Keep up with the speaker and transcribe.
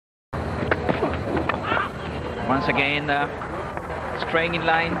Once again, straying in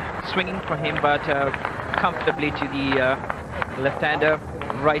line, swinging for him, but comfortably to the left-hander,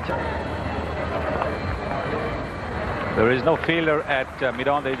 right. There is no fielder at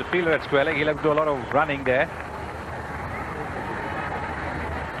mid-on. There is a fielder at square leg. He'll have to do a lot of running there.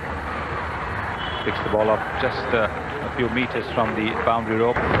 Picks the ball up just a few meters from the boundary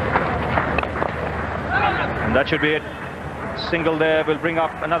rope. And that should be it. Single there will bring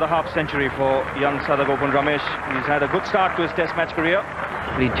up another half century for young Sadagoppan Ramesh. He's had a good start to his test match career.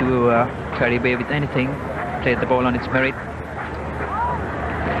 Free to carry away with anything, play the ball on its merit.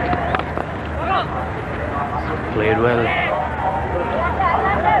 Played well.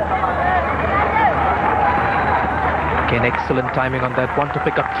 Again, excellent timing on that one to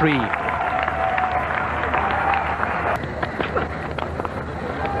pick up 3.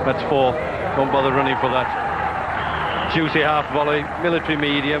 That's 4. Don't bother running for that. Juicy half volley, military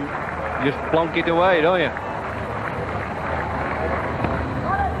medium. You just plonk it away, don't you?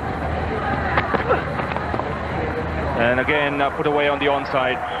 And again, put away on the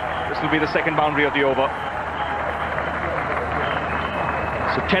onside. This will be the second boundary of the over.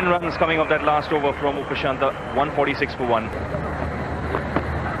 So 10 runs coming off that last over from Upashantha, 146 for 1.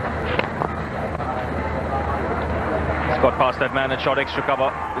 He's got past that man at short extra cover,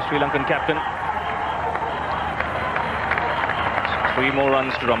 the Sri Lankan captain. 3 more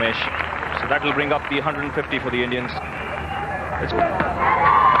runs to Ramesh. So that will bring up the 150 for the Indians. Let's go.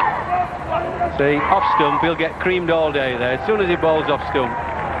 See, off stump, he'll get creamed all day there. As soon as he bowls off stump,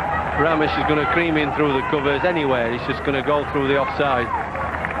 Ramesh is going to cream in through the covers anywhere. He's just going to go through the offside.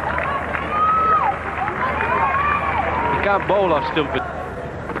 He can't bowl off stump.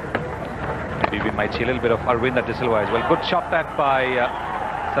 Maybe we might see a little bit of Aravinda to Silva as well. Good shot that by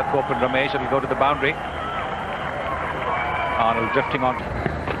Sadagoppan Ramesh. It will go to the boundary. Arnold drifting on.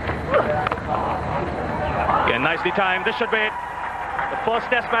 Again, nicely timed. This should be it. The first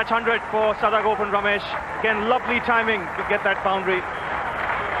test match 100 for Sadagoppan Ramesh. Again, lovely timing to get that boundary.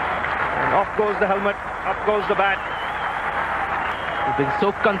 And off goes the helmet, up goes the bat. He's been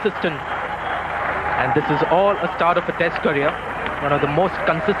so consistent. And this is all a start of a test career. One of the most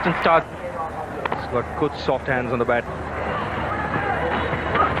consistent starts. He's got good soft hands on the bat.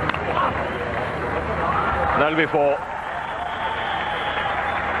 That'll be 4.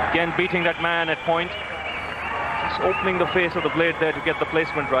 Again, beating that man at point. Just opening the face of the blade there to get the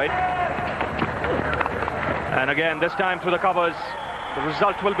placement right. And again, this time through the covers, the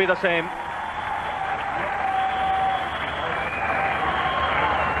result will be the same.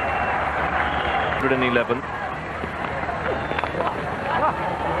 $111.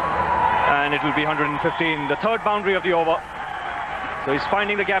 And it will be 115, the third boundary of the over. So he's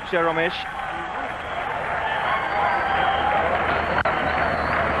finding the gaps here, Ramesh.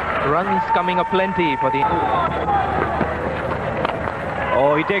 Runs coming up plenty for the...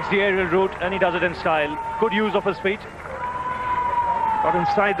 Oh, he takes the aerial route and he does it in style. Good use of his feet. Got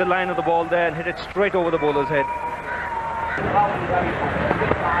inside the line of the ball there and hit it straight over the bowler's head.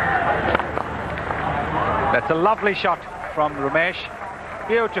 That's a lovely shot from Ramesh.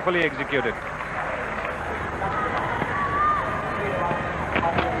 Beautifully executed.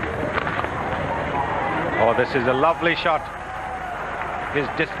 Oh, this is a lovely shot. He's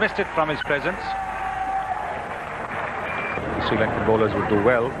dismissed it from his presence. The Sri Lankan bowlers will do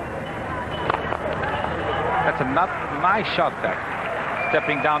well. That's a nice shot, that.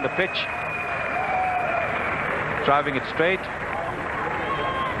 Stepping down the pitch. Driving it straight.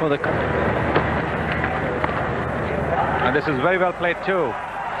 For the... And this is very well played too.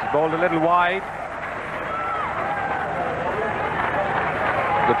 He's bowled a little wide.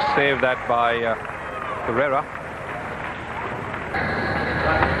 Good save that by Pereira.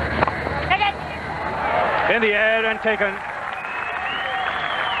 In the air and taken.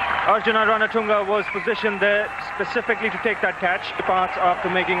 Arjuna Ranatunga was positioned there specifically to take that catch. Departs after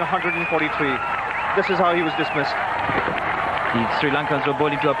making 143. This is how he was dismissed. The Sri Lankans were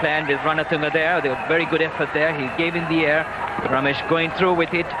bowling to a plan with Ranatunga there. They were very good effort there. He gave in the air. Ramesh going through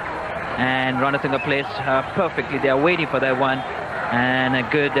with it. And Ranatunga plays perfectly. They are waiting for that one. And a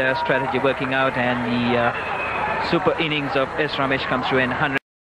good strategy working out. And the super innings of S. Ramesh comes through in 100.